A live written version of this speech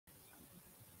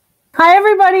Hi,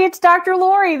 everybody. It's Dr.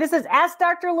 Lori. This is Ask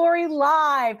Dr. Lori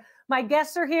Live. My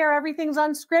guests are here. Everything's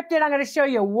unscripted. I'm going to show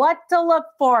you what to look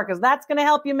for because that's going to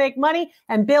help you make money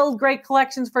and build great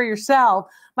collections for yourself.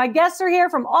 My guests are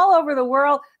here from all over the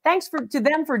world. Thanks to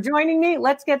them for joining me.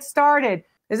 Let's get started.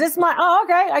 Is this my, oh,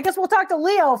 okay. I guess we'll talk to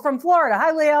Leo from Florida.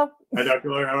 Hi, Leo. Hi,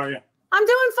 Dr. Lori. How are you? I'm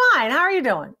doing fine. How are you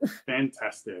doing?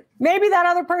 Fantastic. Maybe that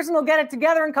other person will get it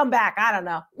together and come back. I don't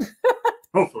know.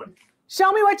 Hopefully.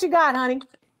 Show me what you got, honey.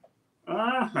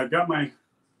 I've got my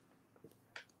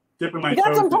dipping my You got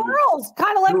toes some in the pearls,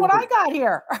 kind of like what I got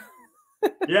here.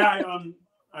 Yeah,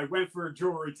 I went for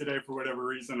jewelry today for whatever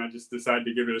reason. I just decided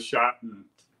to give it a shot and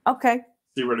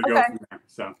see where to go from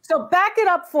there. So back it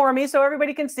up for me so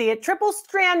everybody can see it. Triple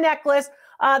strand necklace.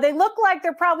 They look like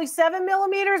they're probably 7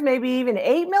 millimeters, maybe even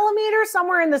 8 millimeters,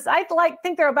 somewhere in this. I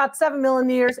think they're about 7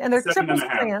 millimeters, and they're triple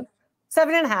strand.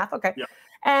 7.5. Okay. Yeah.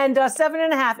 And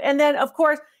 7.5. And then, of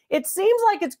course, it seems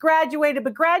like it's graduated,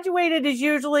 but graduated is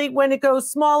usually when it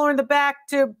goes smaller in the back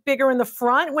to bigger in the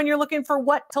front. When you're looking for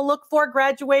what to look for,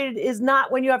 graduated is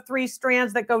not when you have 3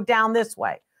 strands that go down this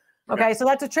way. Okay, so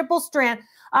that's a triple strand.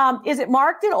 Is it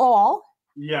marked at all?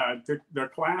 Yeah, the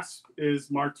clasp is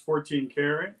marked 14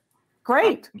 karat.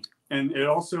 Great. And it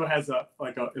also has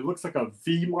it looks like a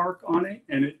V mark on it,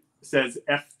 and it says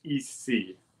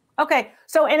FEC. Okay,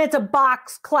 and it's a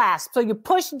box clasp. So you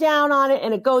push down on it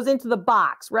and it goes into the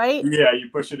box, right? Yeah, you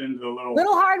push it into the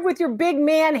little hard with your big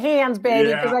man hands, baby,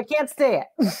 because I can't see it.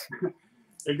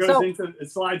 It goes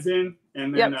it slides in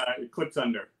and then it clips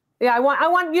under. Yeah, I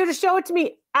want you to show it to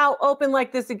me out open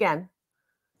like this again.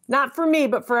 Not for me,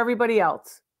 but for everybody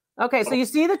else. Okay, so you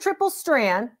see the triple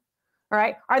strand, all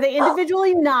right? Are they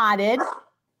individually knotted?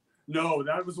 No,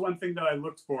 that was one thing that I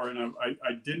looked for, and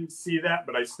I didn't see that,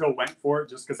 but I still went for it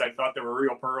just because I thought they were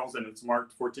real pearls and it's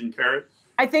marked 14 karat.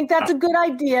 I think that's a good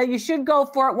idea. You should go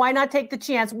for it. Why not take the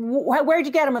chance? Where'd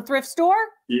you get them? A thrift store?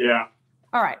 Yeah.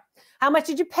 All right. How much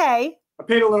did you pay? I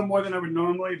paid a little more than I would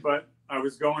normally, but I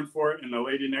was going for it, and the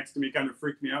lady next to me kind of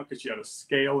freaked me out because she had a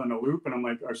scale and a loop, and I'm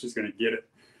like, oh, she's going to get it.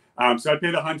 So I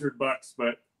paid $100,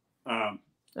 but all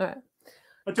right.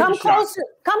 Come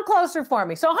closer for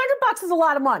me. So $100 is a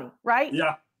lot of money, right?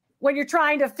 Yeah. When you're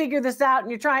trying to figure this out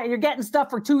and you're getting stuff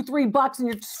for $2, $3 and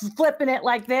you're flipping it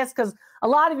like this, because a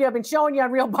lot of you have been showing you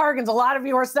on Real Bargains. A lot of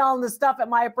you are selling this stuff at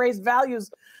my appraised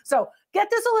values. So get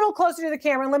this a little closer to the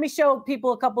camera and let me show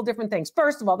people a couple different things.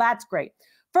 First of all, that's great.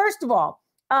 First of all,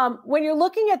 when you're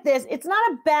looking at this, it's not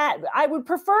a bad, I would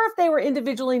prefer if they were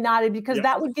individually knotted because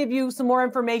that would give you some more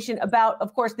information about,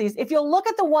 of course, these. If you'll look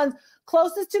at the ones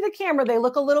closest to the camera, they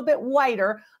look a little bit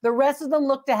whiter. The rest of them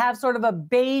look to have sort of a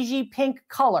beigey pink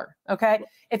color, okay?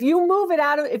 If you move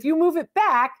it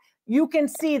back, you can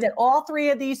see that all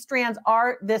 3 of these strands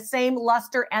are the same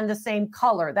luster and the same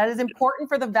color. That is important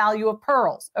for the value of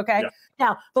pearls, okay? Yeah.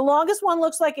 Now, the longest one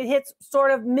looks like it hits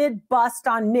sort of mid-bust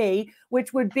on me,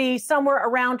 which would be somewhere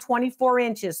around 24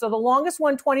 inches. So the longest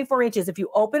one, 24 inches. If you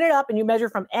open it up and you measure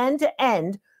from end to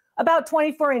end, about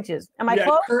 24 inches. Am I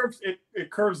close? It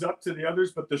curves up to the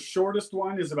others, but the shortest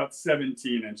one is about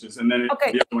 17 inches, and then the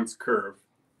other ones curve.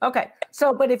 Okay,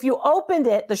 but if you opened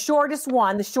it, the shortest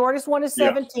one is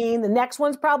 17. The next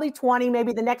one's probably 20.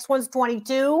 Maybe the next one's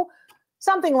 22,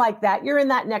 something like that. You're in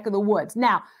that neck of the woods.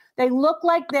 Now, they look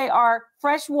like they are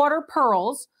freshwater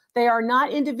pearls. They are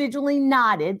not individually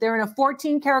knotted. They're in a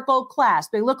 14 karat gold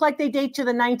clasp. They look like they date to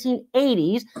the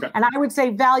 1980s, and I would say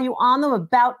value on them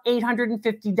about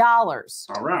 $850.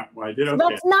 All right, well, I did okay. So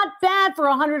that's not bad for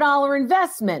a $100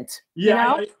 investment.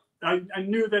 Yeah, you know? I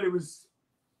knew that it was,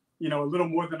 a little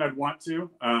more than I'd want to,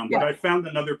 but I found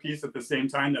another piece at the same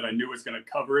time that I knew was going to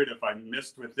cover it if I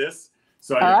missed with this.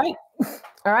 So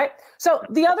all right. So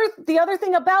the other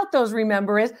thing about those,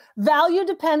 remember, is value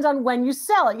depends on when you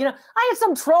sell it. I had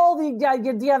some troll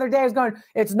the other day was going,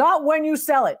 it's not when you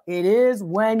sell it. It is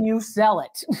when you sell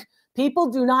it.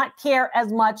 People do not care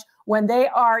as much when they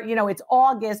are, it's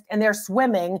August and they're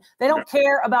swimming. They don't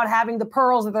care about having the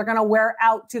pearls that they're going to wear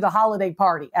out to the holiday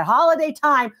party. At holiday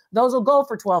time, those will go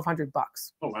for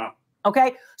 $1,200. Oh, wow.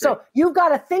 Okay. So you've got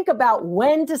to think about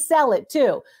when to sell it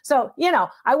too. So,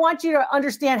 I want you to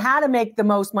understand how to make the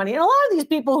most money. And a lot of these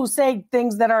people who say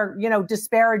things that are,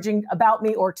 disparaging about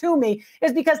me or to me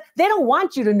is because they don't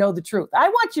want you to know the truth. I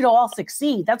want you to all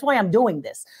succeed. That's why I'm doing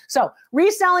this. So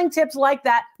reselling tips like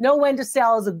that, know when to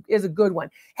sell is a good one.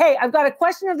 Hey, I've got a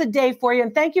question of the day for you.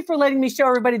 And thank you for letting me show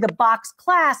everybody the box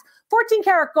clasp. 14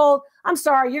 karat gold. I'm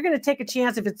sorry. You're going to take a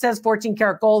chance if it says 14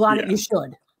 karat gold on it. You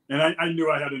should. And I knew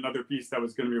I had another piece that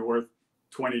was going to be worth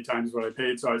 20 times what I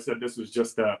paid. So I said, this was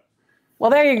just well,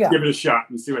 there you go. Give it a shot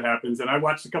and see what happens. And I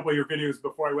watched a couple of your videos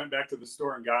before I went back to the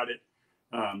store and got it.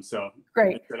 So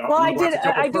great. Well, I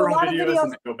do a lot of videos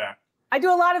and go back. I do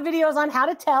a lot of videos on how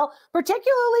to tell,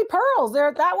 particularly pearls.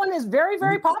 That one is very,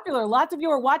 very popular. Lots of you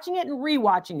are watching it and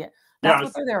rewatching it. That's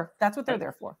what they're there. That's what they're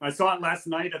there for. I saw it last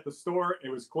night at the store. It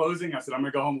was closing. I said, I'm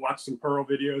gonna go home and watch some pearl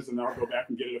videos, and then I'll go back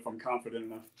and get it if I'm confident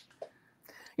enough.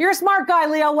 You're a smart guy,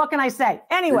 Leo. What can I say?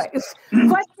 Anyway,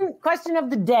 question of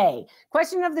the day.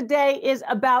 Question of the day is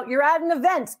about, you're at an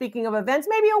event. Speaking of events,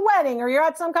 maybe a wedding, or you're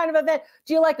at some kind of event.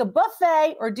 Do you like a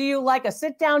buffet, or do you like a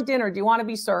sit-down dinner? Do you want to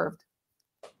be served?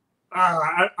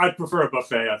 I'd prefer a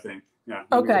buffet, I think. Yeah.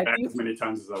 Okay. Back as many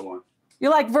times as I want. You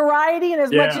like variety and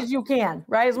as much as you can,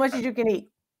 right? As much as you can eat.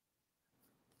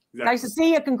 Exactly. Nice to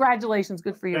see you. Congratulations.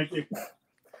 Good for you. Thank you.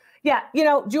 Yeah, you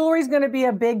know, jewelry is going to be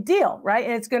a big deal, right?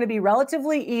 And it's going to be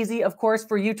relatively easy, of course,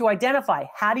 for you to identify.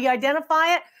 How do you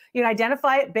identify it? You can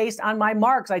identify it based on my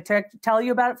marks. I tell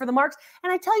you about it for the marks,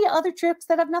 and I tell you other tricks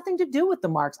that have nothing to do with the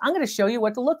marks. I'm going to show you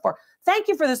what to look for. Thank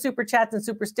you for the super chats and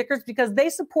super stickers, because they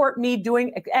support me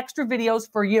doing extra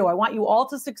videos for you. I want you all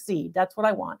to succeed. That's what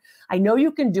I want. I know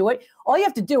you can do it. All you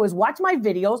have to do is watch my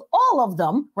videos, all of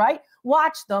them, right?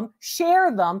 Watch them,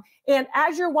 share them. And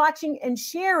as you're watching and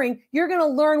sharing, you're going to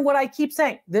learn what I keep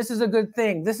saying. This is a good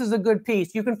thing. This is a good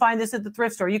piece. You can find this at the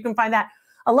thrift store. You can find that.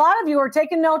 A lot of you are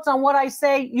taking notes on what I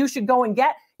say you should go and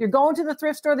get. You're going to the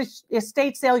thrift store, the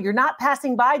estate sale. You're not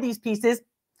passing by these pieces,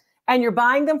 and you're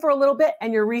buying them for a little bit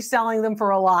and you're reselling them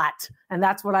for a lot. And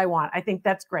that's what I want. I think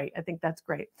that's great. I think that's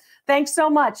great. Thanks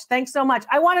so much. Thanks so much.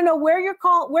 I want to know where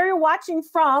you're watching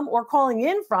from or calling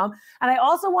in from. And I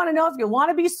also want to know if you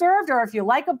want to be served or if you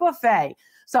like a buffet.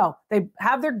 So they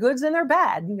have their goods and their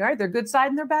bad, right? Their good side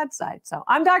and their bad side. So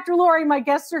I'm Dr. Lori. My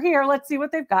guests are here. Let's see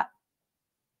what they've got.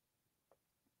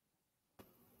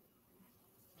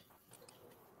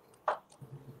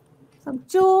 Some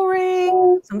jewelry,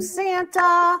 some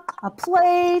Santa, a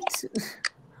plate.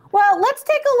 Well, let's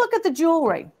take a look at the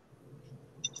jewelry.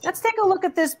 Let's take a look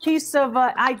at this piece of,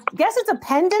 I guess it's a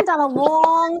pendant on a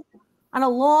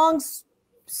long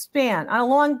span, on a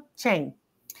long chain.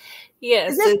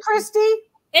 Yes. Is this Christy?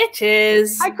 It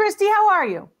is. Hi, Christy. How are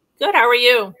you? Good. How are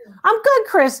you? I'm good,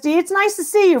 Christy. It's nice to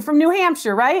see you from New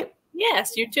Hampshire, right?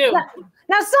 Yes, you too.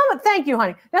 Now, thank you,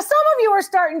 honey. Now, some of you are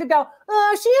starting to go,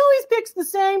 oh, she always picks the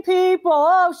same people.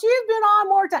 Oh, she's been on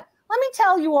more time. Let me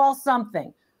tell you all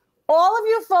something. All of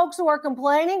you folks who are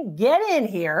complaining, get in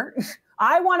here.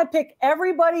 I want to pick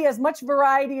everybody, as much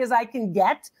variety as I can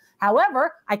get.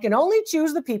 However, I can only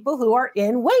choose the people who are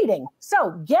in waiting.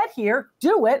 So get here,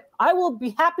 do it. I will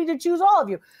be happy to choose all of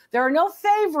you. There are no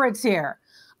favorites here.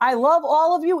 I love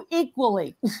all of you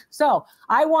equally. So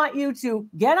I want you to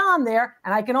get on there,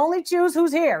 and I can only choose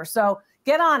who's here. So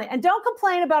get on it. And don't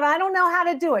complain about, I don't know how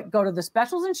to do it. Go to the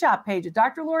specials and shop page at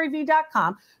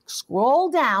drloriv.com.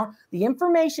 Scroll down. The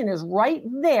information is right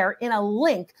there in a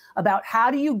link about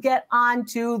how do you get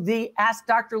onto the Ask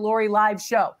Dr. Lori live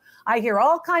show. I hear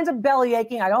all kinds of belly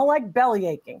aching. I don't like belly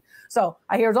aching. So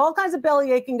I hear all kinds of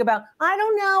belly aching about, I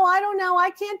don't know, I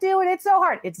can't do it. It's so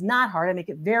hard. It's not hard. I make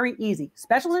it very easy.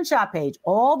 Specials and shop page,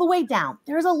 all the way down.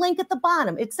 There's a link at the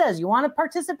bottom. It says, you want to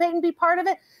participate and be part of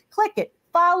it? Click it.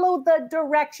 Follow the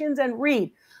directions and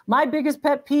read. My biggest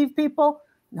pet peeve, people,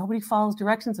 nobody follows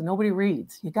directions and nobody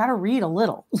reads. You got to read a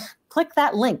little. Click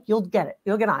that link. You'll get it.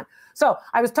 You'll get on. So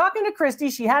I was talking to Christy.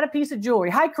 She had a piece of jewelry.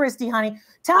 Hi, Christy, honey.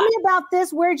 Tell me about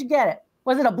this. Where'd you get it?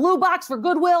 Was it a blue box for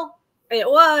Goodwill? It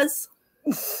was.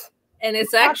 And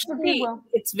it's actually,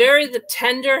 it's very the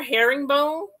tender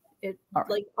herringbone. It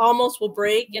like almost will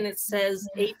break. And it says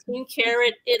 18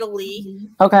 karat Italy.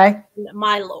 Okay.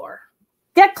 Mylor.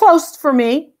 Get close for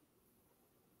me.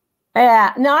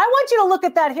 Yeah. Now I want you to look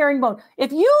at that herringbone.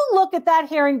 If you look at that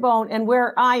herringbone and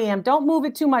where I am, don't move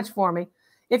it too much for me.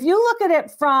 If you look at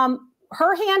it from,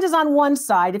 her hand is on one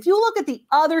side. If you look at the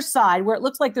other side where it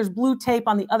looks like there's blue tape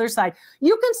on the other side,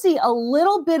 you can see a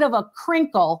little bit of a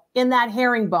crinkle in that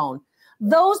herringbone.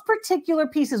 Those particular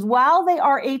pieces, while they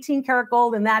are 18 karat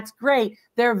gold, and that's great,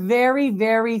 they're very,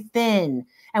 very thin.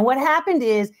 And what happened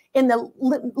is in the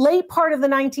late part of the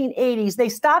 1980s, they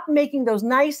stopped making those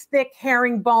nice, thick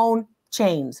herringbone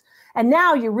chains. And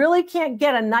now you really can't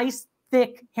get a nice,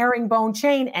 thick herringbone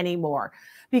chain anymore,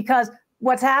 because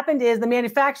what's happened is the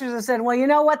manufacturers have said, well, you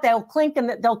know what? They'll clink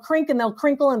and they'll crink and they'll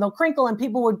crinkle and they'll crinkle, and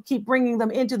people would keep bringing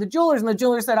them into the jewelers. And the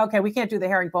jewelers said, okay, we can't do the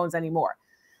herringbones anymore.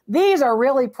 These are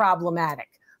really problematic.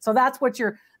 So that's what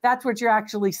you're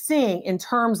actually seeing in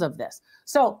terms of this.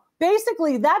 So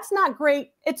basically, that's not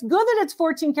great. It's good that it's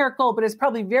 14 karat gold, but it's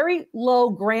probably very low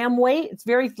gram weight. It's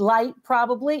very light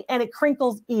probably, and it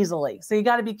crinkles easily. So you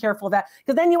got to be careful of that,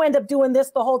 because then you end up doing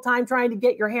this the whole time, trying to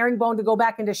get your herringbone to go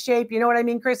back into shape. You know what I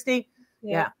mean, Christy?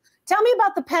 Yeah. Tell me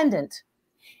about the pendant.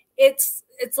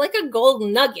 It's like a gold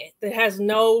nugget that has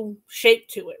no shape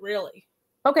to it, really.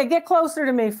 Okay, get closer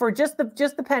to me for just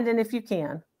the pendant if you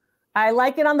can. I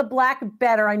like it on the black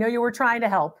better. I know you were trying to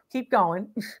help. Keep going.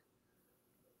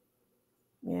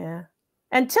 Yeah.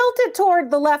 And tilt it toward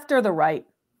the left or the right.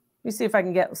 Let me see if I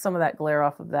can get some of that glare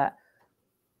off of that.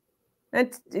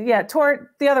 And yeah, toward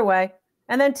the other way.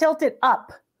 And then tilt it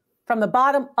up from the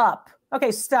bottom up.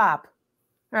 Okay, stop.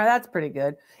 All right, that's pretty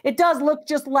good. It does look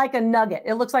just like a nugget.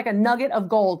 It looks like a nugget of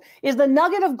gold. Is the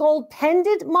nugget of gold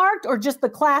pendant marked or just the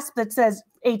clasp that says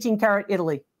 18 karat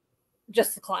Italy?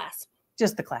 Just the clasp.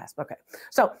 Just the clasp. Okay.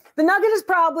 So the nugget is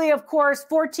probably, of course,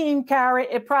 14 karat.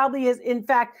 It probably is, in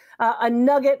fact, a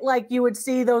nugget like you would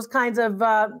see those kinds of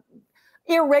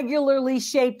irregularly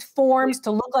shaped forms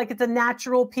to look like it's a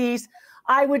natural piece.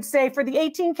 I would say for the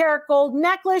 18 karat gold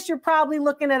necklace, you're probably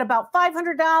looking at about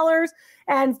 $500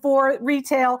 and for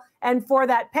retail. And for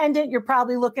that pendant, you're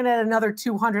probably looking at another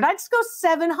 $200. I'd just go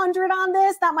 $700 on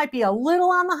this. That might be a little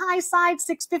on the high side,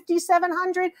 $650,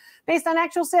 $700 based on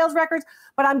actual sales records.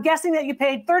 But I'm guessing that you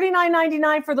paid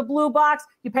 $39.99 for the blue box.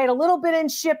 You paid a little bit in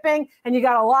shipping and you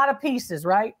got a lot of pieces,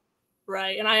 right?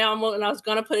 Right. And I was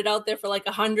going to put it out there for like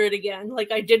 100 again,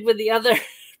 like I did with the other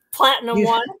platinum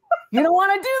one. You don't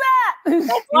want to do that.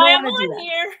 That's why I'm on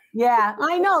here. Yeah,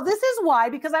 I know. This is why,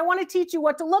 because I want to teach you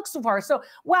what to look for. So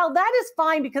while that is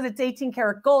fine because it's 18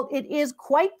 karat gold, it is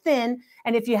quite thin.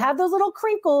 And if you have those little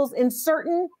crinkles in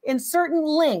certain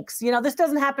links, you know, this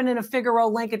doesn't happen in a Figaro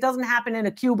link. It doesn't happen in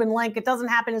a Cuban link. It doesn't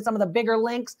happen in some of the bigger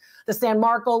links. The San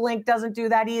Marco link doesn't do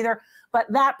that either. But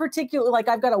that particular, like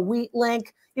I've got a wheat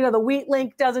link, you know, the wheat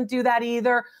link doesn't do that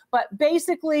either. But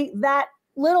basically that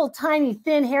little tiny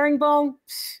thin herringbone,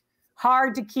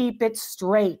 hard to keep it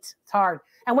straight. It's hard.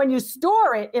 And when you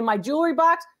store it in my jewelry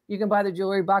box, you can buy the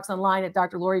jewelry box online at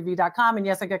drloriv.com. And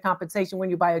yes, I get compensation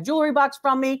when you buy a jewelry box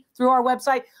from me through our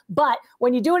website. But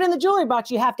when you do it in the jewelry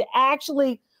box, you have to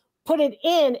actually put it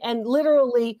in and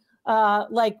literally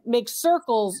like make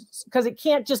circles because it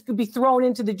can't just be thrown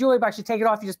into the jewelry box. You take it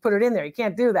off, you just put it in there. You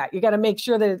can't do that. You got to make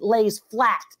sure that it lays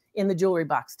flat in the jewelry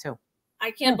box too. I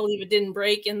can't believe it didn't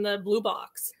break in the blue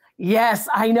box. Yes,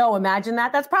 I know. Imagine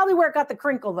that. That's probably where it got the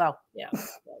crinkle, though. Yeah.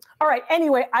 All right.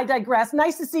 Anyway, I digress.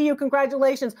 Nice to see you.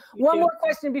 Congratulations. One more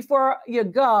question before you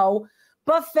go.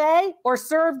 Buffet or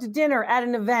served dinner at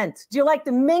an event? Do you like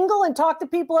to mingle and talk to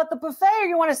people at the buffet, or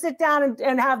you want to sit down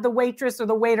and have the waitress or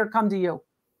the waiter come to you?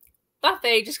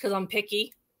 Buffet, just because I'm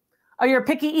picky. Oh, you're a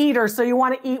picky eater, so you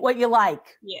want to eat what you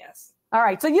like. Yes. All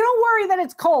right. So you don't worry that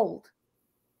it's cold.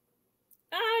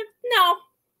 No.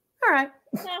 All right.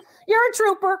 You're a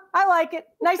trooper. I like it.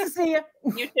 Nice to see you.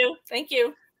 You too. Thank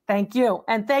you. Thank you.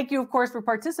 And thank you, of course, for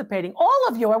participating. All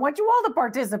of you. I want you all to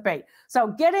participate. So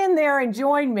get in there and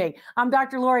join me. I'm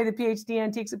Dr. Lori, the PhD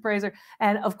Antiques Appraiser.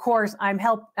 And of course, I'm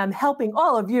helping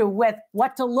all of you with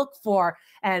what to look for.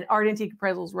 And Art Antique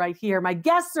Appraisals right here. My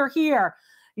guests are here.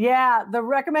 Yeah, the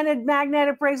recommended magnet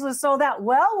appraisal is sold out.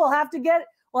 Well, we'll have to get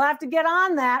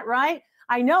on that, right?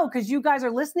 I know, because you guys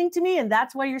are listening to me, and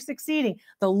that's why you're succeeding.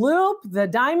 The loop, the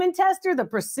diamond tester, the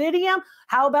presidium.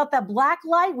 How about that black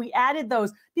light? We added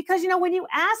those because, you know, when you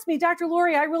ask me, Dr.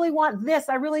 Lori, I really want this,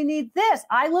 I really need this,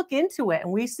 I look into it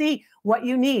and we see what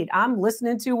you need. I'm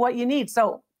listening to what you need.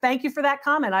 So thank you for that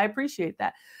comment. I appreciate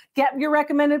that. Get your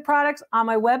recommended products on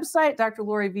my website,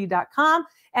 drloriv.com.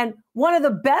 And one of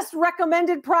the best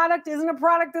recommended product isn't a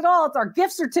product at all. It's our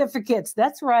gift certificates.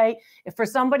 That's right. If for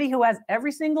somebody who has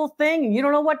every single thing and you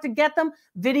don't know what to get them,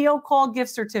 video call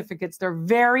gift certificates. They're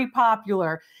very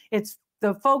popular. It's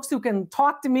the folks who can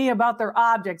talk to me about their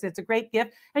objects. It's a great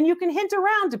gift. And you can hint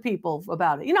around to people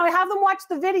about it. You know, have them watch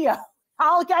the video.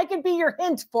 I can be your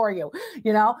hint for you.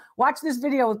 You know, watch this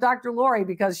video with Dr. Lori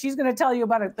because she's going to tell you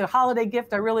about the holiday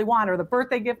gift I really want or the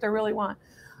birthday gift I really want.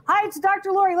 Hi, it's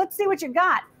Dr. Lori. Let's see what you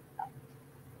got.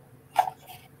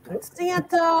 It's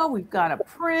Santa. We've got a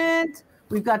print.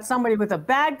 We've got somebody with a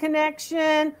bad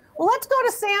connection. Well, let's go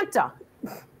to Santa.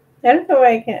 That's how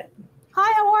I can.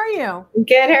 Hi, how are you?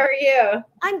 Good. How are you?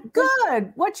 I'm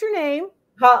good. What's your name?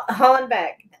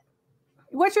 Hollenbeck.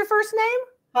 What's your first name?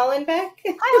 Hollenbeck.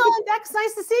 Hi, Hollenbeck. It's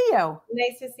nice to see you.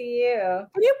 Nice to see you.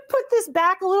 Can you put this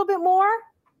back a little bit more?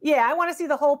 Yeah, I want to see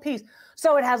the whole piece.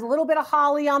 So it has a little bit of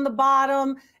holly on the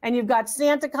bottom, and you've got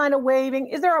Santa kind of waving.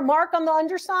 Is there a mark on the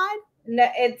underside? No,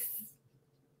 it's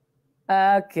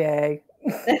okay.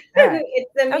 Right.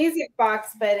 It's a music box,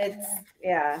 but it's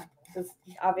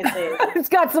obviously it's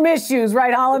got some issues,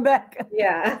 right, Hollenbeck?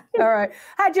 Yeah. All right.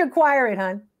 How'd you acquire it,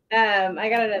 hon? I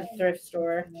got it at a thrift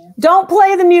store. Don't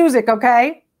play the music,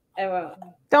 okay? I won't.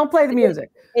 Don't play the music.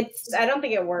 I don't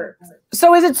think it works.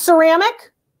 So is it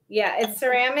ceramic? Yeah, it's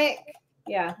ceramic.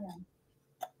 Yeah.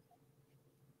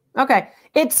 Okay.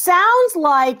 It sounds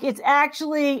like it's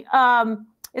actually,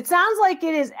 it sounds like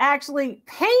it is actually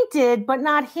painted, but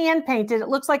not hand painted. It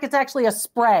looks like it's actually a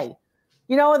spray.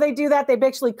 You know, they do that. They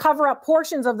basically cover up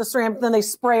portions of the strand, then they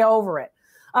spray over it.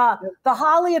 The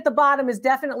holly at the bottom is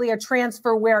definitely a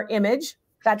transfer wear image.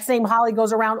 That same holly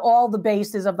goes around all the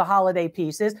bases of the holiday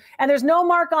pieces, and there's no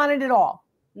mark on it at all.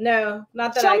 No,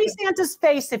 not that. Show me Santa's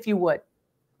face, if you would.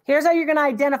 Here's how you're going to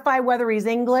identify whether he's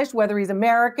English, whether he's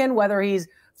American, whether he's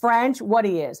French, what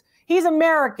he is. He's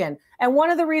American. And one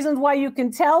of the reasons why you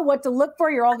can tell what to look for,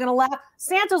 you're all going to laugh.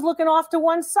 Santa's looking off to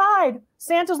one side.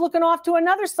 Santa's looking off to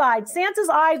another side. Santa's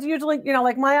eyes usually, you know,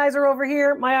 like my eyes are over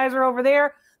here, my eyes are over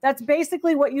there. That's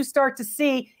basically what you start to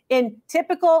see in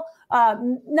typical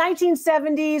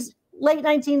 1970s, late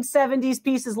 1970s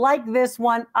pieces like this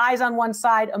one, eyes on one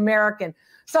side, American.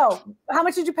 So how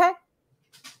much did you pay?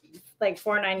 Like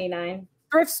 $4.99.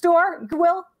 Thrift store,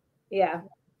 Goodwill? Yeah.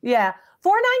 Yeah.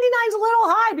 $4.99 is a little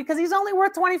high because he's only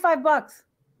worth 25 bucks.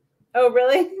 Oh,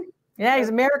 really? Yeah, he's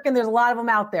American. There's a lot of them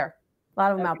out there. A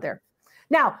lot of them out there.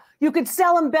 Now, you could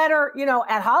sell him better, you know,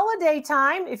 at holiday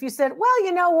time. If you said, well,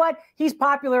 you know what? He's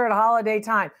popular at holiday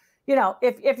time. You know,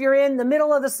 if you're in the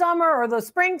middle of the summer or the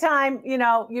springtime, you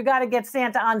know, you got to get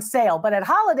Santa on sale. But at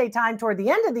holiday time, toward the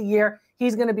end of the year,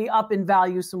 he's going to be up in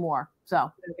value some more.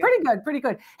 So pretty good, pretty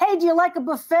good. Hey, do you like a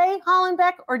buffet,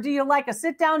 Hollenbeck, or do you like a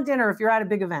sit-down dinner if you're at a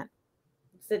big event?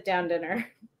 Sit-down dinner.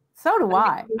 So do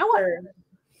I.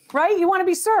 Right? You want to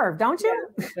be served, don't you?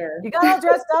 Yeah, sure. You got all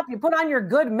dressed up. You put on your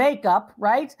good makeup,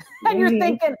 right? And you're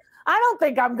thinking, I don't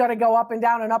think I'm going to go up and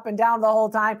down the whole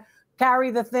time,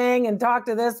 carry the thing and talk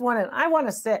to this one. And I want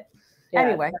to sit. Yeah.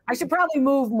 Anyway, I should probably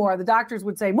move more. The doctors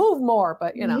would say move more,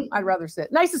 but, you know, I'd rather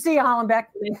sit. Nice to see you, Hollenbeck.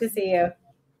 Nice to see you.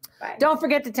 Bye. Don't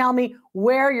forget to tell me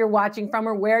where you're watching from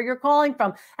or where you're calling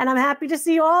from. And I'm happy to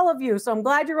see all of you. So I'm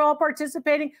glad you're all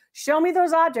participating. Show me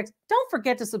those objects. Don't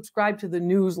forget to subscribe to the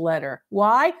newsletter.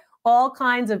 Why? All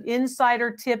kinds of insider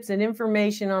tips and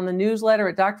information on the newsletter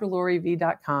at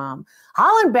drloriv.com.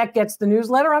 Hollenbeck gets the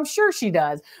newsletter. I'm sure she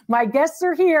does. My guests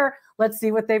are here. Let's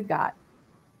see what they've got.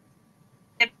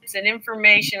 Tips and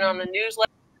information on the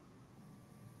newsletter.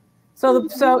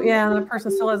 So yeah, the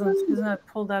person still hasn't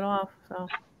pulled that off. So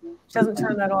she hasn't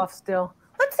turned that off still.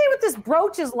 Let's see what this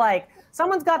brooch is like.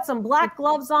 Someone's got some black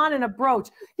gloves on and a brooch.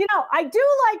 You know, I do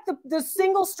like the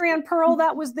single strand pearl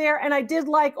that was there, and I did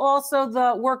like also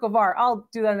the work of art. I'll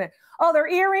do that in a minute. Oh, they're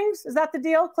earrings. Is that the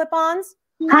deal? Clip-ons?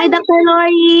 Hi, Dr.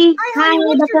 Lori.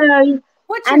 Hi, Dr. Lori.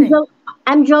 What's your name?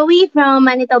 I'm Joey from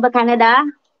Manitoba, Canada.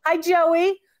 Hi,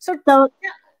 Joey. So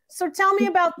tell me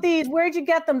about these. Where'd you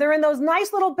get them? They're in those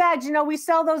nice little bags. You know, we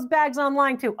sell those bags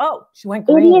online too. Oh, she went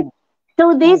green.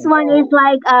 So this one is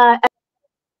like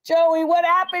Joey, what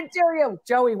happened to you?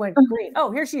 Joey went green.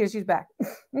 Oh, here she is. She's back.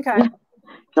 Okay.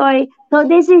 Sorry. So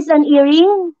this is an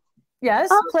earring. Yes.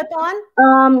 Clip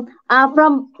on.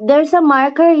 There's a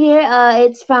marker here.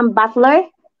 It's from Butler.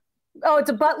 Oh, it's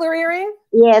a Butler earring?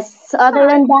 Yes. Other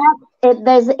than that,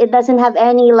 it doesn't have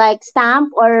any like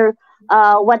stamp or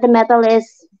what the metal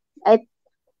is.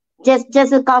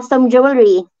 Just a custom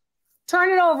jewelry.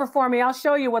 Turn it over for me. I'll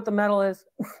show you what the metal is.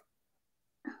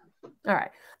 All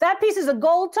right. That piece is a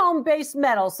gold tone base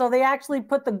metal. So they actually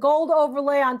put the gold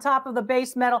overlay on top of the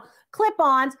base metal.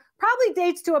 Clip-ons, probably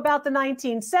dates to about the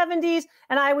 1970s.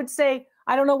 And I would say,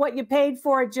 I don't know what you paid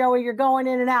for it, Joey. You're going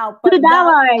in and out. But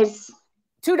 $2.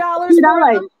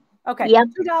 $2? Okay, yep.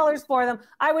 $2 for them.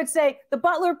 I would say the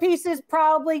Butler pieces,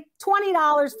 probably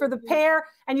 $20 for the pair.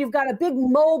 And you've got a big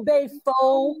Maubé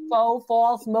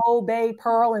false Maubé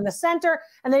pearl in the center.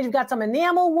 And then you've got some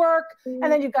enamel work.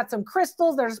 And then you've got some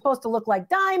crystals that are supposed to look like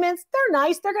diamonds. They're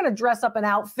nice. They're going to dress up an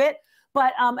outfit.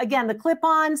 But again, the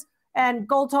clip-ons and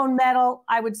gold tone metal,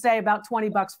 I would say about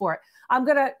 $20 for it. I'm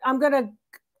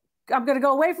gonna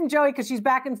go away from Joey because she's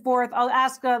back and forth. I'll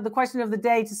ask the question of the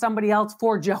day to somebody else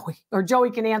for Joey, or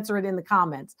Joey can answer it in the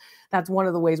comments. That's one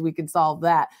of the ways we can solve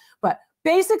that. But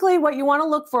basically what you want to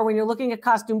look for when you're looking at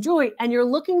costume jewelry and you're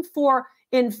looking for,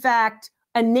 in fact,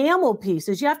 enamel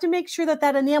pieces, you have to make sure that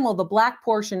enamel, the black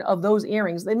portion of those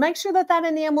earrings, they make sure that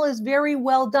enamel is very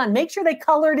well done. Make sure they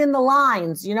colored in the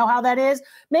lines. You know how that is?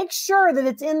 Make sure that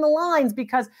it's in the lines,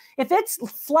 because if it's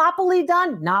sloppily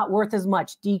done, not worth as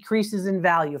much, decreases in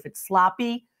value. If it's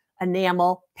sloppy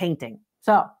enamel painting.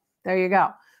 So there you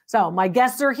go. So my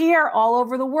guests are here all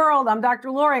over the world. I'm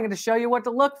Dr. Lori. I'm going to show you what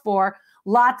to look for.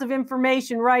 Lots of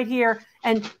information right here.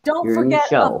 And don't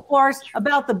forget, of course,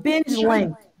 about the binge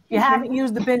link. You haven't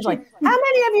used the binge link. How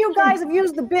many of you guys have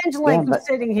used the binge link who's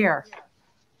sitting here?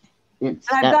 And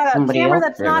I've got a camera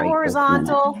that's not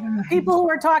horizontal. People who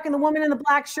are talking, the woman in the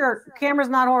black shirt, camera's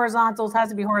not horizontal, it has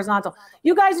to be horizontal.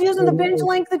 You guys using the binge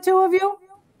link, the two of you?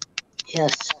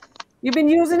 Yes. You've been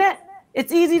using it?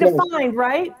 It's easy to find,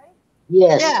 right?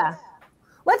 Yes. Yeah.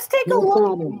 Let's take a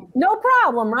look. No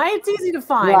problem, right? It's easy to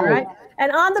find, right?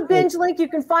 And on the binge link, you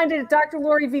can find it at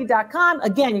drloriv.com.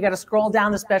 Again, you got to scroll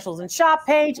down the specials and shop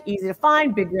page. Easy to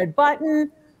find, big red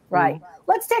button. Right.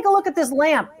 Let's take a look at this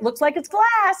lamp. Looks like it's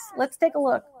glass. Let's take a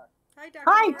look.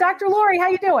 Hi, Dr. Lori. How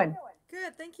you doing?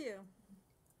 Good, thank you.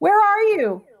 Where are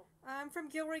you? I'm from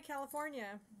Gilroy,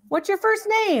 California. What's your first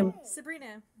name?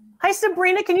 Sabrina. Hi,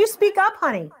 Sabrina. Can you speak up,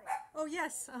 honey? Oh,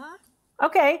 yes. Uh-huh.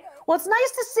 Okay. Well, it's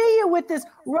nice to see you with this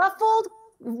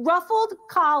ruffled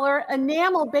collar,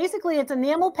 enamel. Basically, it's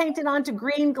enamel painted onto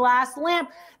green glass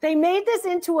lamp. They made this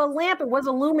into a lamp. It was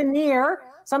a luminaire,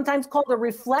 sometimes called a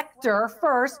reflector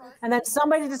first, and then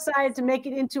somebody decided to make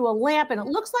it into a lamp, and it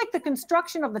looks like the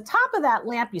construction of the top of that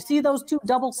lamp, you see those two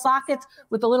double sockets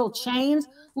with the little chains?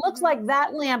 Looks like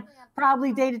that lamp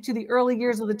probably dated to the early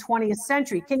years of the 20th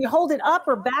century. Can you hold it up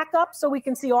or back up so we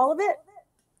can see all of it?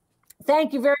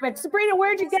 Thank you very much. Sabrina,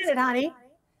 where'd you get it, honey?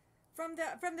 From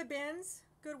the bins,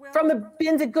 Goodwill. From the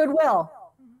bins at Goodwill.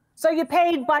 So you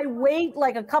paid by weight,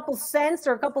 like a couple cents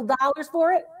or a couple dollars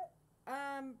for it?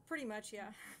 Pretty much, yeah.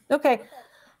 Okay.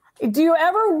 Do you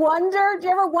ever wonder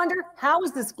how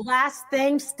is this glass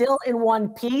thing still in one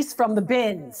piece from the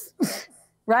bins?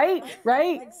 Right?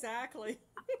 Exactly.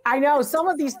 I know some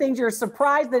of these things you're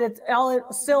surprised that it's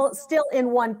still in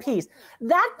one piece.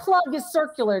 That plug is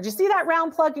circular. Do you see that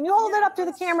round plug? Can you hold it up to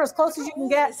the camera as close as you can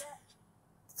get?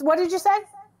 What did you say?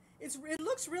 It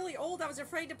looks really old. I was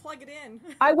afraid to plug it in.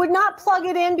 I would not plug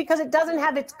it in because it doesn't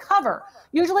have its cover.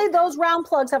 Usually those round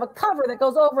plugs have a cover that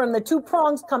goes over and the two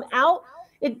prongs come out.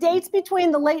 It dates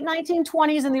between the late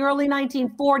 1920s and the early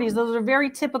 1940s. Those are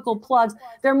very typical plugs.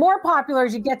 They're more popular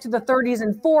as you get to the 30s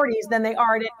and 40s than they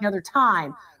are at any other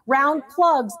time. Round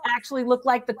plugs actually look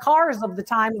like the cars of the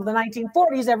time of the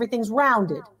 1940s. Everything's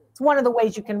rounded. It's one of the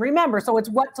ways you can remember. So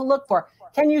it's what to look for.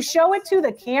 Can you show it to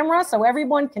the camera so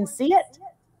everyone can see it?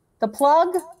 The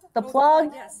plug, the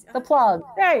plug, the plug.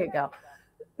 There you go.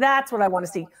 That's what I want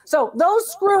to see. So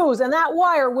those screws and that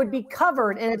wire would be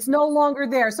covered and it's no longer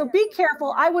there. So be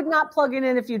careful. I would not plug it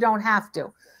in if you don't have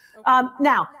to.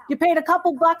 Now, you paid a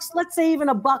couple bucks, let's say even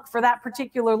 $1 for that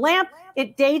particular lamp.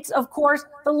 It dates, of course,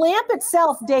 the lamp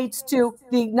itself dates to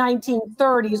the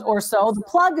 1930s or so. The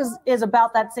plug is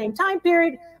about that same time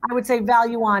period. I would say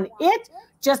value on it,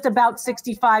 just about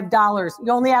 $65.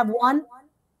 You only have one?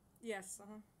 Yes.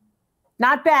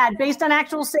 Not bad, based on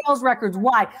actual sales records.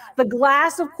 Why? The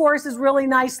glass, of course, is really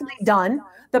nicely done.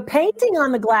 The painting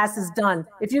on the glass is done.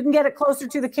 If you can get it closer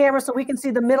to the camera so we can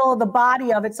see the middle of the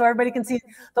body of it, so everybody can see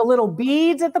the little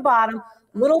beads at the bottom,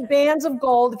 little bands of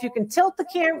gold. If you can tilt the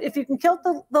camera, if you can tilt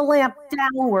the lamp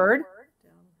downward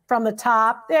from the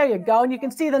top, there you go, and you can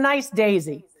see the nice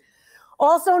daisy.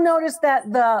 Also notice that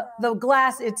the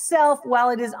glass itself,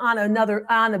 while it is on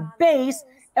a base,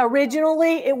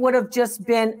 originally, it would have just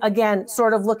been, again,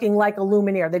 sort of looking like a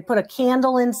luminaire. They put a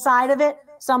candle inside of it.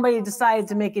 Somebody decided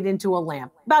to make it into a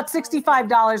lamp. About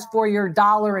 $65 for your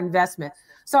dollar investment.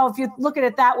 So if you look at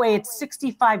it that way, it's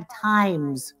 65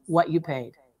 times what you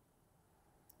paid.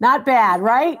 Not bad,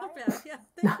 right? Not bad,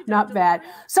 yeah. Not bad.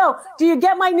 So do you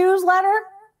get my newsletter?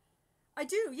 I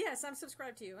do, yes. I'm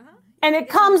subscribed to you. And it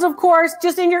comes, of course,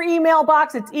 just in your email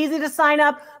box. It's easy to sign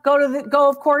up. Go,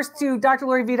 of course, to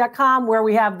drloriv.com where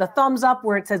we have the thumbs up,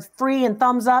 where it says free and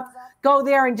thumbs up. Go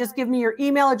there and just give me your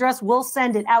email address. We'll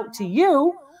send it out to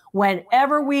you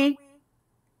whenever we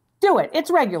do it.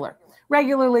 It's regular.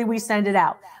 Regularly, we send it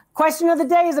out. Question of the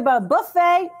day is about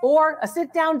buffet or a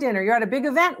sit-down dinner. You're at a big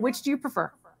event. Which do you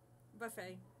prefer?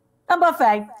 Buffet. A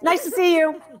buffet. Nice to see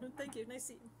you. Thank you. Nice to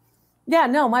see you. Yeah,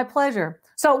 no, my pleasure.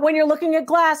 So when you're looking at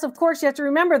glass, of course, you have to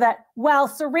remember that while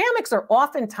ceramics are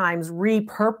oftentimes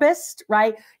repurposed,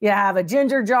 right? You have a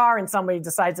ginger jar and somebody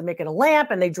decides to make it a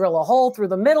lamp and they drill a hole through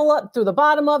the middle, through the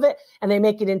bottom of it, and they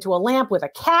make it into a lamp with a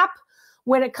cap.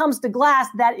 When it comes to glass,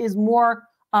 that is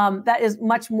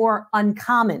much more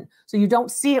uncommon. So you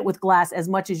don't see it with glass as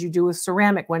much as you do with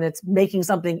ceramic when it's making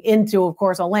something into, of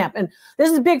course, a lamp. And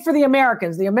this is big for the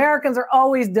Americans. The Americans are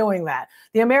always doing that.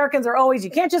 The Americans are always, you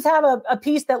can't just have a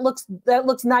piece that looks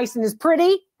nice and is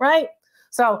pretty, right?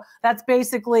 So that's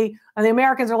basically, the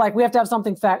Americans are like, we have to have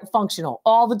something functional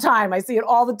all the time. I see it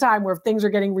all the time where things are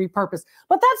getting repurposed.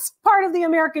 But that's part of the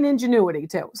American ingenuity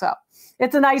too. So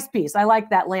it's a nice piece. I like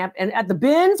that lamp. And at the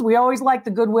bins, we always like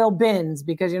the Goodwill bins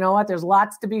because you know what? There's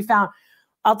lots to be found.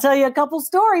 I'll tell you a couple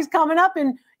stories coming up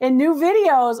in new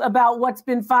videos about what's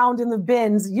been found in the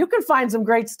bins. You can find some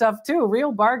great stuff too.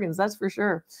 Real bargains, that's for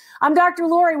sure. I'm Dr.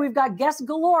 Lori. We've got guests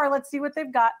galore. Let's see what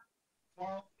they've got.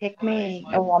 Pick me.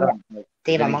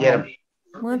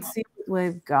 Let's see what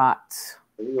we've got.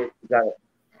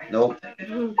 Nope.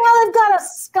 Well, they've got a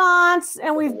sconce,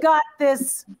 and we've got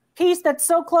this piece that's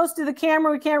so close to the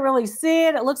camera we can't really see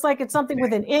it. It looks like it's something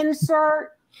with an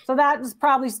insert. So that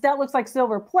looks like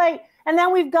silver plate. And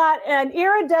then we've got an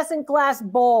iridescent glass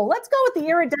bowl. Let's go with the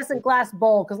iridescent glass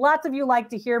bowl because lots of you like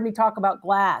to hear me talk about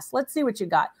glass. Let's see what you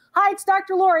got. Hi, it's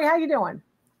Dr. Lori. How you doing?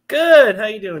 Good. How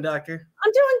you doing, doctor?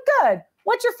 I'm doing good.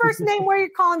 What's your first name? Where are you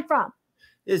calling from?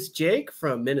 It's Jake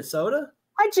from Minnesota.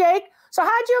 Hi, Jake. So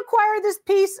how'd you acquire this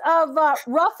piece of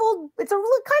ruffled? It's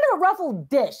kind of a ruffled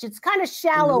dish. It's kind of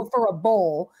shallow for a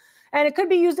bowl, and it could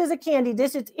be used as a candy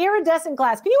dish. It's iridescent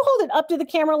glass. Can you hold it up to the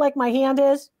camera like my hand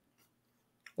is?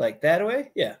 Like that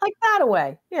away? Yeah. Like that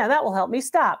away. Yeah, that will help me.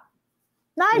 Stop.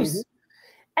 Nice.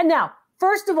 And now,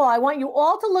 first of all, I want you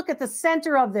all to look at the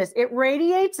center of this. It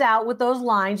radiates out with those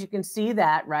lines. You can see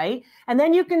that, right? And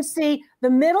then you can see the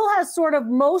middle has sort of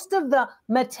most of the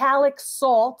metallic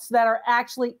salts that are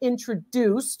actually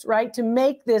introduced, right, to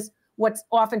make this what's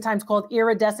oftentimes called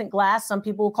iridescent glass. Some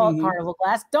people will call it carnival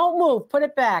glass. Don't move. Put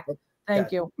it back.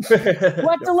 Thank you.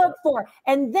 What to look for.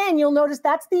 And then you'll notice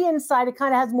that's the inside. It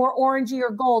kind of has more orangey or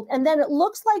gold. And then it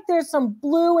looks like there's some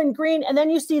blue and green. And then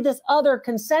you see this other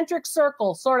concentric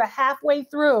circle sort of halfway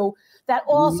through that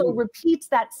also repeats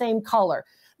that same color.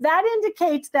 That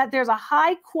indicates that there's a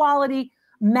high quality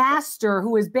master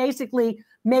who is basically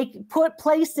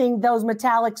placing those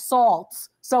metallic salts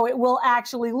so it will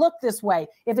actually look this way.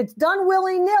 If it's done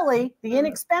willy-nilly, the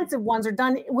inexpensive ones are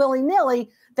done willy-nilly,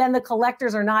 then the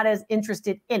collectors are not as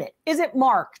interested in it. Is it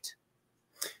marked?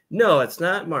 No, it's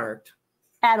not marked.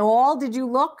 At all? Did you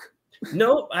look?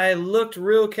 Nope. I looked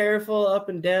real careful up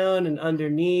and down and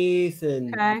underneath,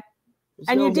 and okay.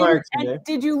 And you didn't. And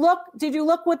did you look? Did you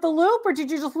look with the loop, or did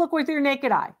you just look with your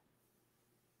naked eye?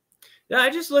 No, I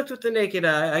just looked with the naked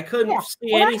eye. I couldn't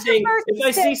see anything. If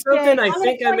I see something, I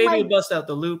think I maybe bust out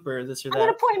the loop or this or that. I'm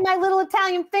going to point my little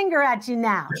Italian finger at you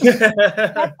now. Get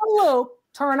the loop.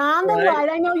 Turn on the light.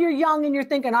 I know you're young and you're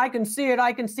thinking, I can see it.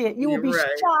 I can see it. You will be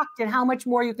shocked at how much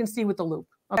more you can see with the loop.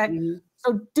 Okay.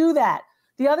 So do that.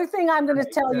 The other thing I'm going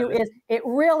to tell you is it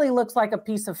really looks like a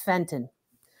piece of Fenton.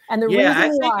 And the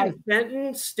reason why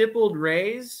Fenton stippled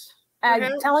rays.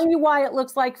 I'm telling you why it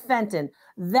looks like Fenton.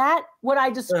 That, what I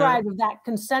described of that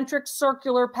concentric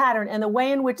circular pattern and the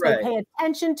way in which they pay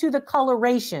attention to the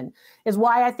coloration is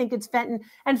why I think it's Fenton.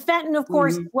 And Fenton, of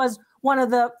course, was one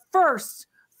of the first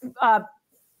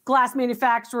glass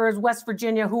manufacturers, West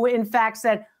Virginia, who in fact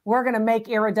said, we're going to make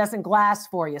iridescent glass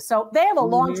for you. So they have a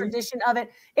long tradition of it.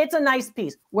 It's a nice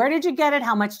piece. Where did you get it?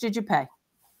 How much did you pay?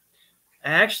 I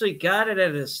actually got it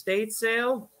at an estate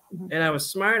sale, and I was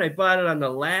smart. I bought it on the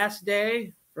last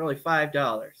day for only $5.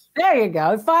 There you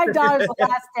go. $5 the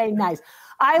last day. Nice.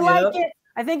 I like it.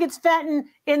 I think it's Fenton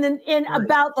in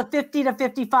about the $50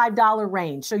 to $55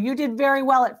 range. So you did very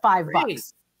well at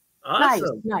 $5.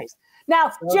 Awesome. Nice.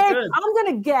 Now, Jake, I'm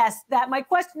going to guess that my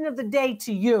question of the day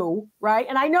to you, right?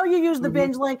 And I know you use the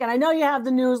binge link, and I know you have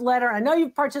the newsletter. And I know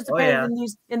you've participated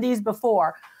in these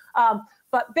before.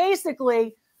 But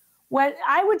basically, when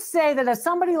I would say that if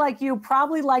somebody like you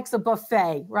probably likes a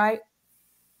buffet, right?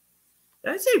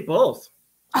 I'd say both.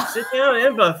 Sit down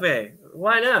and buffet.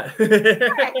 Why not? Let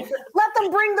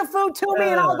them bring the food to me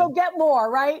and I'll go get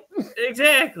more, right?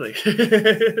 Exactly.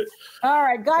 All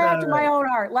right. Guy after my own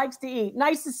heart. Likes to eat.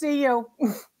 Nice to see you.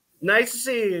 Nice to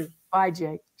see you. Bye,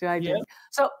 Jake. Bye, Jake.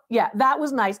 So, yeah, that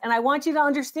was nice. And I want you to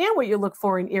understand what you look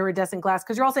for in iridescent glass,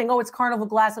 because you're all saying, oh, it's carnival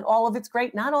glass and all of it's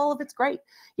great. Not all of it's great.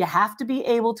 You have to be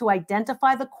able to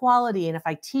identify the quality. And if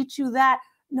I teach you that,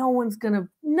 no one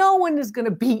is going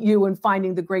to beat you in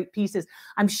finding the great pieces.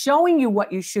 I'm showing you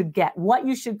what you should get, what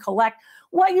you should collect,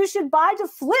 what you should buy to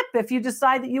flip if you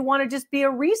decide that you want to just be a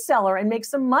reseller and make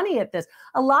some money at this.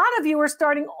 A lot of you are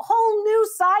starting whole new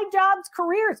side jobs,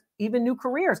 careers, even new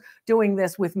careers doing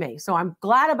this with me. So I'm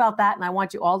glad about that. And I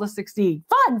want you all to succeed.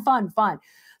 Fun, fun, fun.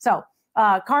 So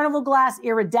carnival glass,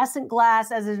 iridescent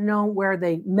glass, as is known, where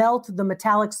they melt the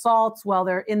metallic salts while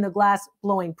they're in the glass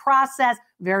blowing process.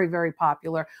 Very, very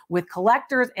popular with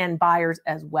collectors and buyers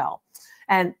as well.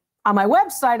 And on my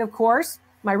website, of course,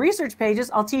 my research pages,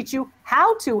 I'll teach you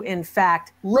how to, in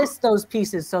fact, list those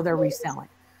pieces so they're reselling.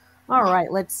 All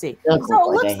right, let's see. So it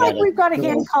looks like we've got a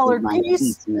hand-colored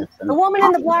piece. The woman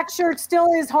in the black shirt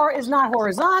still is not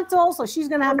horizontal, so she's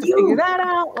going to have to figure that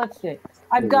out. Let's see.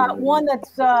 I've got one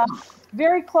that's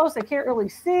very close. I can't really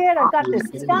see it. I've got this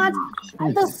sconce.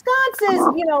 The sconce is,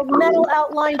 you know, metal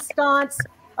outline sconce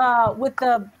with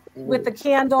the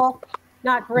candle.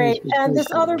 Not great. And this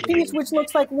other piece, which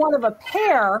looks like one of a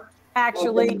pair,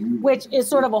 actually, which is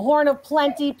sort of a horn of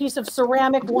plenty, piece of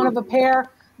ceramic, one of a pair.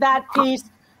 That piece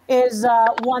is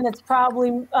one that's probably,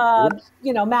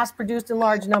 you know, mass-produced in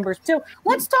large numbers, too.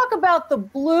 Let's talk about the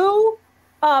blue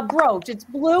brooch. It's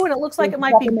blue, and it looks like it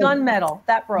might be gunmetal,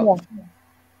 that brooch,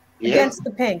 against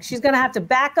the pink. She's going to have to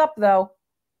back up, though.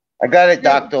 I got it,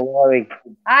 Dr. Lori.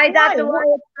 Hi, Dr. Lori.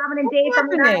 It's Carmen and Dave from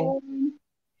Rhode Island.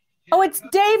 Oh, it's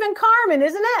Dave and Carmen,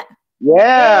 isn't it?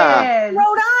 Yeah.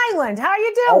 Rhode Island. How are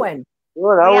you doing?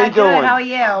 Good. How are you doing? How are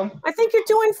you? I think you're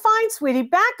doing fine, sweetie.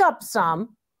 Back up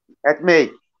some. That's me.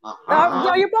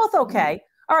 No, you're both okay.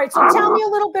 All right, so tell me a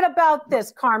little bit about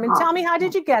this, Carmen. Tell me, how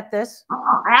did you get this?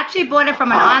 I actually bought it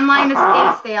from an online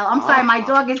estate sale. I'm sorry, my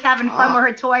dog is having fun with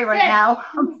her toy right now.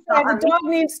 Yeah, the dog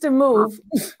needs to move.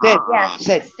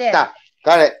 Sit. Stop.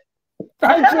 Got it.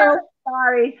 Thank you.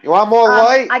 Sorry. You want more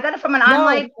light? I got it from an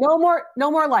online. No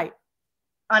more light.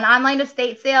 An online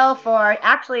estate sale for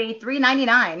actually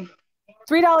 $3.99.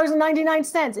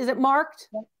 $3.99. Is it marked?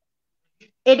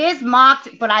 It is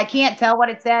marked, but I can't tell what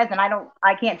it says, and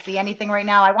I can't see anything right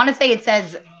now. I want to say it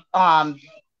says, oh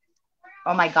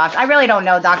my gosh, I really don't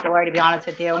know, Dr. Lori, to be honest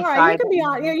with you. All right, sorry. you can be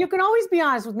on. You can always be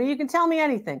honest with me. You can tell me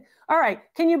anything. All right,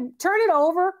 can you turn it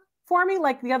over for me,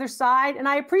 like the other side? And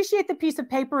I appreciate the piece of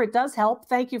paper. It does help.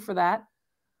 Thank you for that.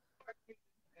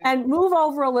 And move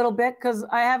over a little bit because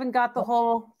I haven't got the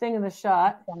whole thing in the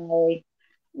shot. Sorry.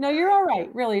 No, you're all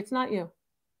right. Really, it's not you.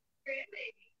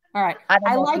 All right.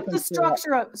 I like the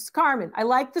structure of Carmen. I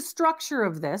like the structure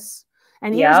of this.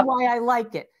 And here's why I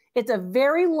like it. It's a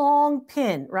very long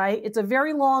pin, right? It's a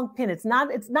very long pin. It's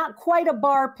not quite a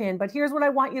bar pin, but here's what I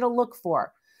want you to look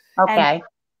for. Okay.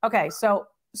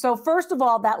 So first of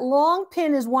all, that long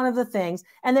pin is one of the things.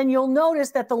 And then you'll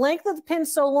notice that the length of the pin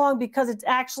is so long because it's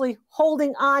actually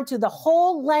holding on to the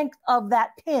whole length of that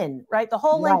pin, right? The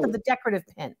whole length of the decorative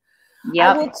pin.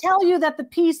 I will tell you that the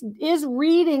piece is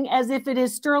reading as if it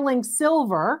is sterling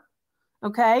silver.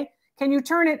 Okay. Can you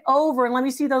turn it over and let me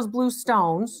see those blue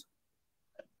stones?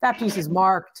 That piece is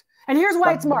marked. And here's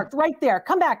why it's marked right there.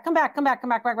 Come back.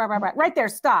 Right there.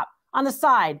 Stop on the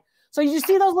side. So you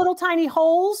see those little tiny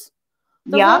holes?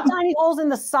 Those little tiny holes in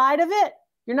the side of it?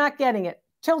 You're not getting it.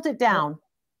 Tilt it down.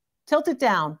 Tilt it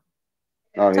down.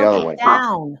 Oh, the other way.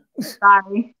 Down.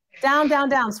 Sorry.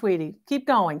 Down, sweetie. Keep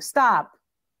going. Stop.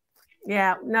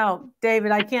 Yeah, no,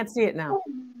 David, I can't see it now.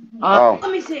 Let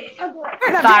me see. We're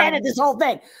going to edit this whole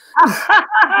thing.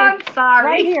 I'm sorry.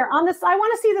 Right here on this, I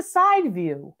want to see the side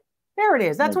view. There it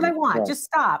is. That's what I want. Just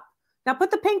stop. Now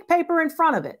put the pink paper in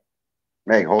front of it.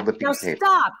 Hey, hold the pink paper.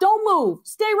 Stop. Don't move.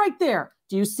 Stay right there.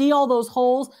 Do you see all those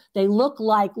holes? They look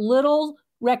like little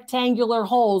rectangular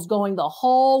holes going the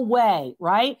whole way,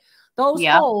 right? Those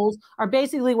holes are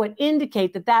basically what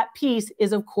indicate that that piece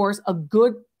is, of course, a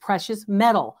good precious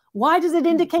metal. Why does it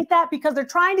indicate that? Because they're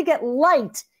trying to get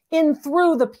light in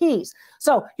through the piece.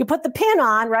 So you put the pin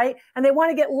on, right? And they want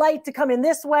to get light to come in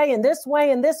this way and this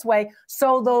way and this way.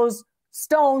 So those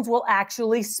stones will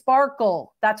actually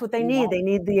sparkle. That's what they need. They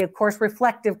need the, of course,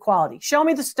 reflective quality. Show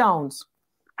me the stones.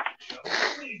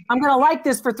 I'm going to like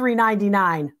this for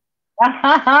 $3.99.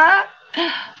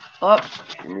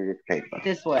 Give me this paper.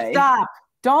 This way. Stop.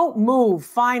 Don't move.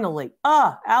 Finally.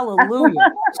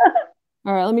 Hallelujah.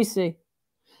 All right, let me see.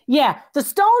 Yeah, the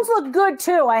stones look good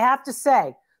too, I have to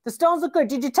say. The stones look good.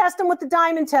 Did you test them with the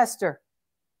diamond tester?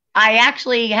 I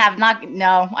actually have not.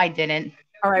 No, I didn't.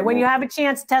 All right, when you have a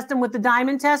chance, test them with the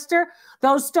diamond tester.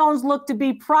 Those stones look to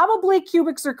be probably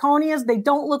cubic zirconias. They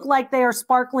don't look like they are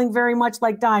sparkling very much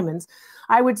like diamonds.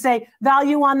 I would say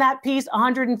value on that piece,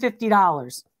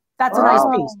 $150. That's a nice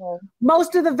piece.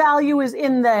 Most of the value is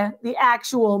in the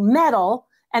actual metal,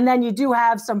 and then you do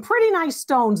have some pretty nice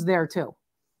stones there too.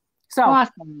 So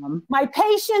my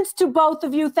patience to both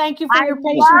of you. Thank you for your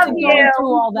patience in going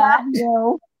through all that.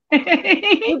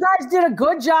 You guys did a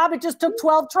good job. It just took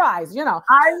 12 tries, you know.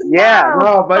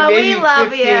 But we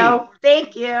love you.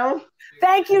 Thank you.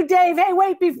 Thank you, Dave. Hey,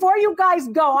 wait, before you guys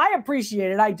go, I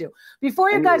appreciate it. I do. Before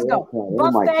you guys go,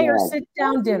 buffet or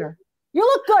sit-down dinner. You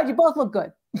look good. You both look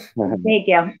good. Thank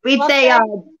you. We'd say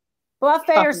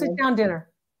buffet or sit-down dinner.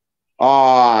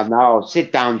 Oh, no.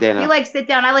 Sit-down dinner. You like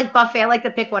sit-down. I like buffet. I like to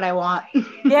pick what I want.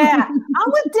 Yeah. I'm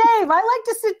with Dave. I like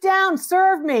to sit down.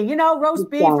 Serve me, you know,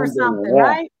 roast beef or something,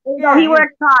 right? No, he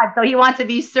works hard, so he wants to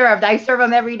be served. I serve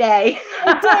him every day.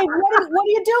 Hey, Dave, what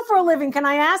do you do for a living? Can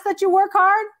I ask that you work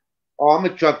hard? Oh, I'm a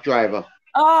truck driver.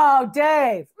 Oh,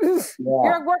 Dave.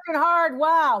 You're working hard.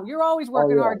 Wow. You're always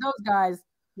working hard. Those guys.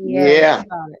 Yeah.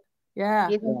 Yeah.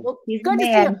 He's Good to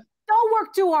see you. Don't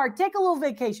work too hard. Take a little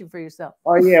vacation for yourself.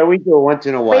 Oh yeah, we do it once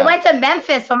in a while. We went to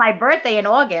Memphis for my birthday in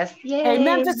August. Yay. Hey,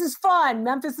 Memphis is fun.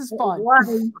 Memphis is fun.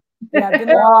 Yeah, been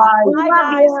there a lot. Hi,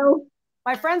 guys. You.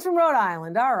 My friends from Rhode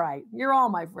Island. All right. You're all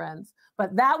my friends.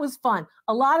 But that was fun.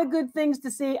 A lot of good things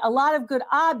to see. A lot of good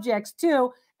objects,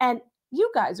 too. And you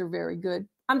guys are very good.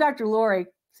 I'm Dr. Lori.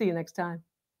 See you next time.